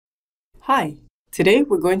Hi! Today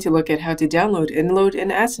we're going to look at how to download and load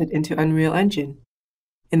an asset into Unreal Engine.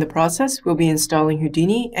 In the process, we'll be installing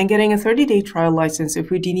Houdini and getting a 30-day trial license of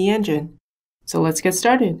Houdini Engine. So let's get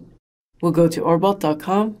started. We'll go to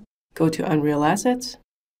orbalt.com, go to Unreal Assets.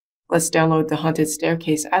 Let's download the Haunted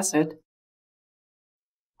Staircase asset.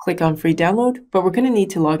 Click on Free Download, but we're going to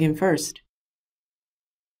need to log in first.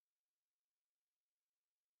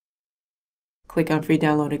 Click on Free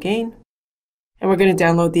Download again, and we're going to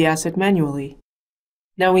download the asset manually.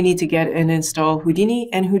 Now we need to get and install Houdini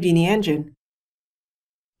and Houdini Engine.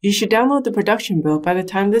 You should download the production build by the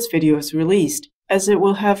time this video is released, as it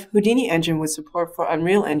will have Houdini Engine with support for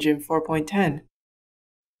Unreal Engine 4.10.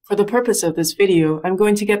 For the purpose of this video, I'm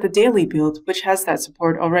going to get the daily build, which has that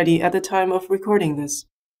support already at the time of recording this.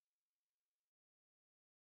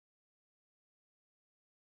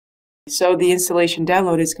 So the installation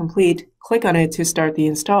download is complete. Click on it to start the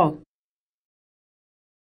install.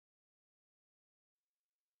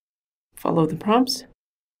 Follow the prompts.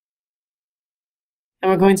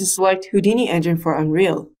 And we're going to select Houdini Engine for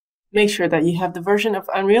Unreal. Make sure that you have the version of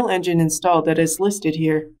Unreal Engine installed that is listed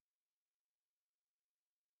here.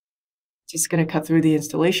 Just going to cut through the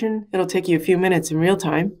installation. It'll take you a few minutes in real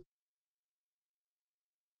time.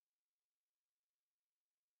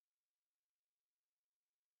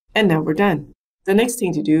 And now we're done. The next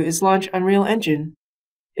thing to do is launch Unreal Engine.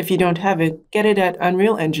 If you don't have it, get it at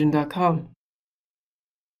unrealengine.com.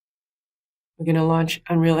 We're going to launch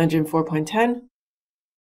Unreal Engine 4.10.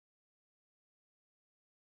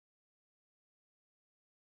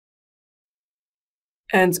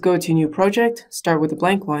 And go to New Project, start with a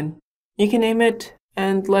blank one. You can name it,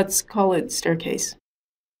 and let's call it Staircase.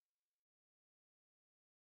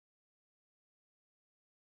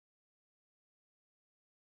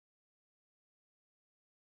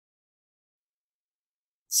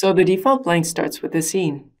 So the default blank starts with the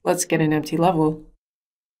scene. Let's get an empty level.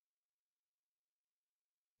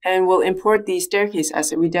 And we'll import the staircase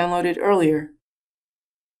asset we downloaded earlier.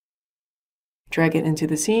 Drag it into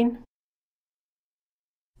the scene.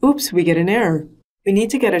 Oops, we get an error. We need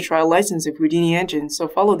to get a trial license of Houdini Engine, so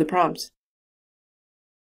follow the prompts.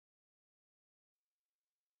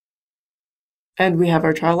 And we have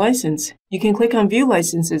our trial license. You can click on View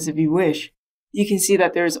Licenses if you wish. You can see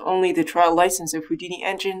that there is only the trial license of Houdini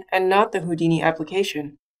Engine and not the Houdini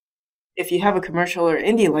application. If you have a commercial or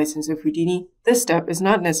indie license of Houdini, this step is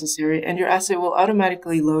not necessary and your asset will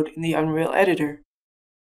automatically load in the Unreal Editor.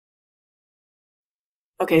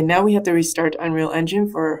 Okay, now we have to restart Unreal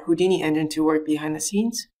Engine for Houdini Engine to work behind the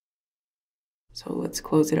scenes. So let's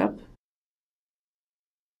close it up.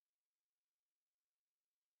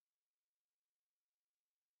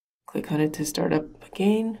 Click on it to start up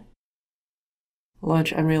again.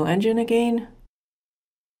 Launch Unreal Engine again.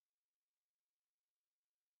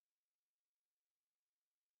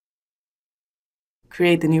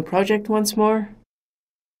 Create the new project once more.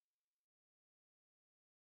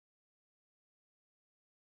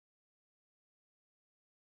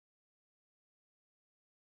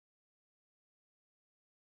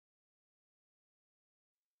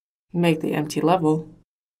 Make the empty level.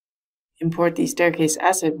 Import the staircase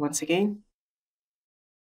asset once again.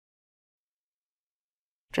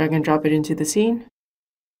 Drag and drop it into the scene.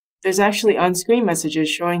 There's actually on-screen messages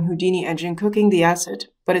showing Houdini Engine cooking the asset,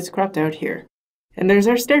 but it's cropped out here. And there's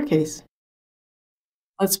our staircase.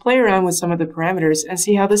 Let's play around with some of the parameters and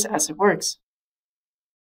see how this asset works.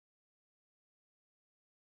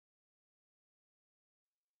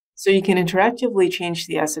 So you can interactively change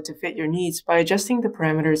the asset to fit your needs by adjusting the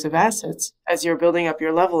parameters of assets as you're building up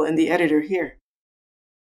your level in the editor here.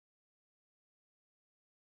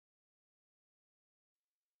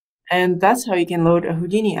 And that's how you can load a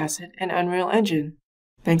Houdini asset in Unreal Engine.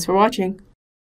 Thanks for watching.